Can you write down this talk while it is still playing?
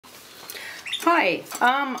Hi,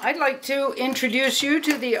 I'd like to introduce you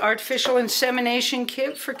to the Artificial Insemination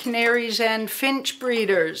Kit for Canaries and Finch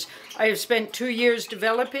breeders. I have spent 2 years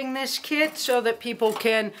developing this kit so that people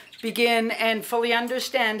can begin and fully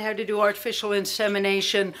understand how to do artificial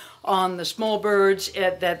insemination on the small birds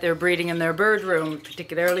that they're breeding in their bird room,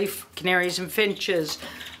 particularly canaries and finches.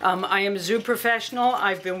 I am a zoo professional.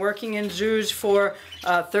 I've been working in zoos for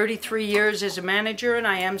 33 years as a manager, and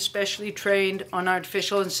I am specially trained on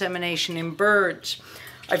artificial insemination in birds.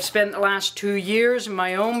 I've spent the last 2 years in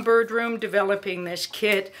my own bird room developing this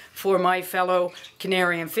kit for my fellow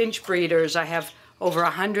canary and finch breeders. I have over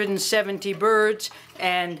 170 birds,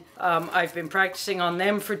 and I've been practicing on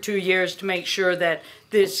them for 2 years to make sure that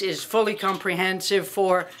this is fully comprehensive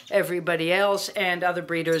for everybody else, and other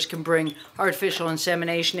breeders can bring artificial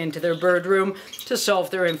insemination into their bird room to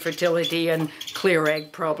solve their infertility and clear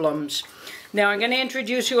egg problems. Now I'm going to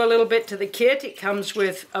introduce you a little bit to the kit. It comes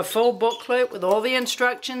with a full booklet with all the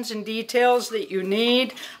instructions and details that you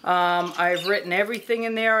need. I've written everything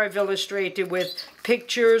in there. I've illustrated with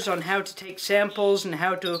pictures on how to take samples and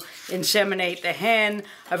how to inseminate the hen.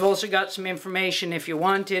 I've also got some information, if you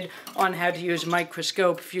wanted, on how to use a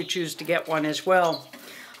microscope if you choose to get one as well.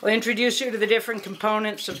 I'll introduce you to the different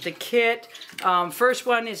components of the kit. First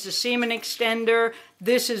one is the Semen Extender.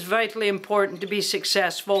 This is vitally important to be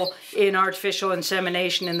successful in artificial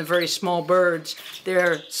insemination in the very small birds.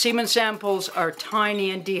 Their semen samples are tiny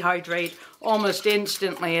and dehydrate almost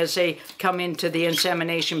instantly as they come into the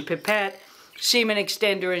insemination pipette. Semen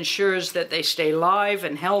Extender ensures that they stay live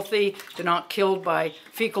and healthy. They're not killed by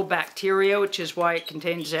fecal bacteria, which is why it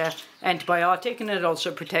contains an antibiotic, and it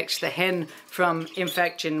also protects the hen from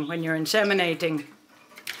infection when you're inseminating.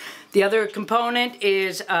 The other component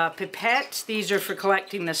is pipettes. These are for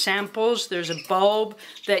collecting the samples. There's a bulb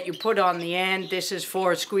that you put on the end. This is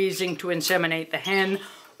for squeezing to inseminate the hen.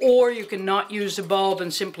 Or you can not use the bulb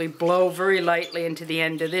and simply blow very lightly into the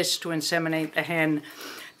end of this to inseminate the hen.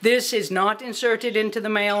 This is not inserted into the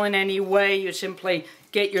male in any way. You simply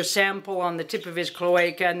get your sample on the tip of his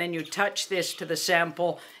cloaca, and then you touch this to the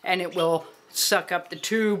sample, and it will suck up the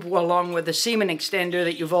tube along with the Semen Extender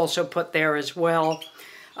that you've also put there as well.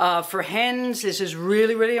 For hens, this is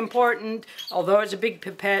really, really important. Although it's a big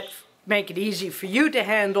pipette, make it easy for you to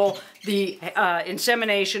handle. The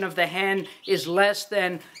insemination of the hen is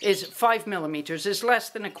 5 millimeters. It's less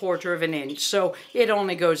than 1/4 of an inch. So it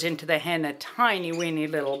only goes into the hen a tiny weeny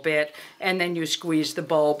little bit, and then you squeeze the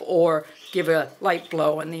bulb or give a light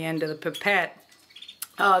blow on the end of the pipette.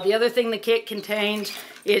 The other thing the kit contains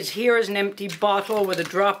is here is an empty bottle with a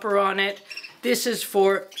dropper on it. This is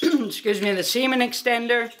for, excuse me, the Semen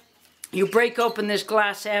Extender. You break open this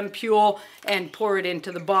glass ampule and pour it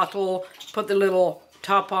into the bottle, put the little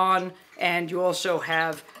top on, and you also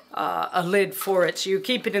have a lid for it. So you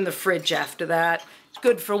keep it in the fridge after that. It's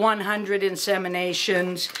good for 100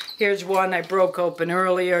 inseminations. Here's one I broke open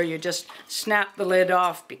earlier. You just snap the lid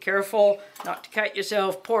off. Be careful not to cut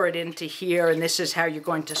yourself. Pour it into here, and this is how you're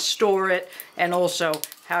going to store it, and also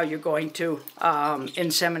how you're going to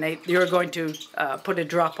inseminate. You're going to put a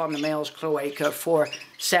drop on the male's cloaca for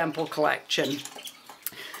sample collection.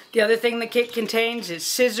 The other thing the kit contains is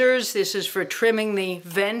scissors. This is for trimming the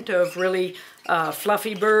vent of really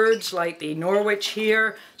fluffy birds like the Norwich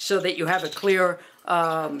here, so that you have a clear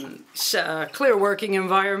working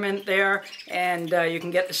environment there, and you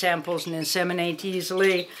can get the samples and inseminate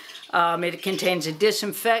easily. It contains a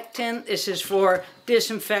disinfectant. This is for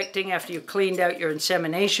disinfecting after you've cleaned out your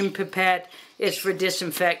insemination pipette. It's for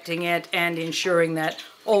disinfecting it and ensuring that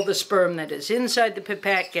all the sperm that is inside the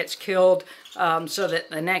pipette gets killed, so that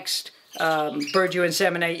the next bird you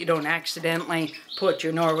inseminate, you don't accidentally put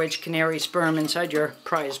your Norwich canary sperm inside your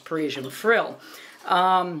prize Parisian frill.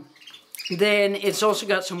 Then it's also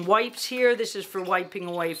got some wipes here. This is for wiping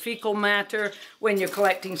away fecal matter when you're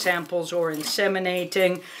collecting samples or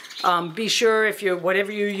inseminating. Be sure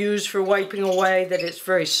whatever you use for wiping away, that it's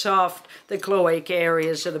very soft. The cloaca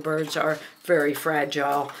areas of the birds are very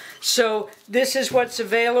fragile. So this is what's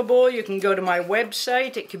available. You can go to my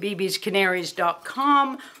website at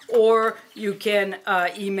cabibiscanaries.com, or you can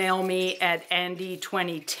email me at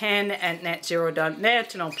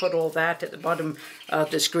andy2010@netzero.net, and I'll put all that at the bottom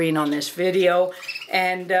of the screen on this video.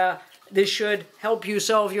 And this should help you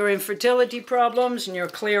solve your infertility problems and your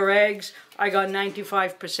clear eggs. I got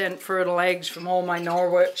 95% fertile eggs from all my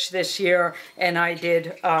Norwich this year, and I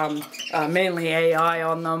did mainly AI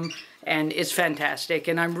on them, and it's fantastic.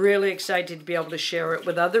 And I'm really excited to be able to share it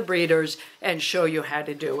with other breeders and show you how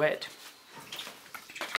to do it.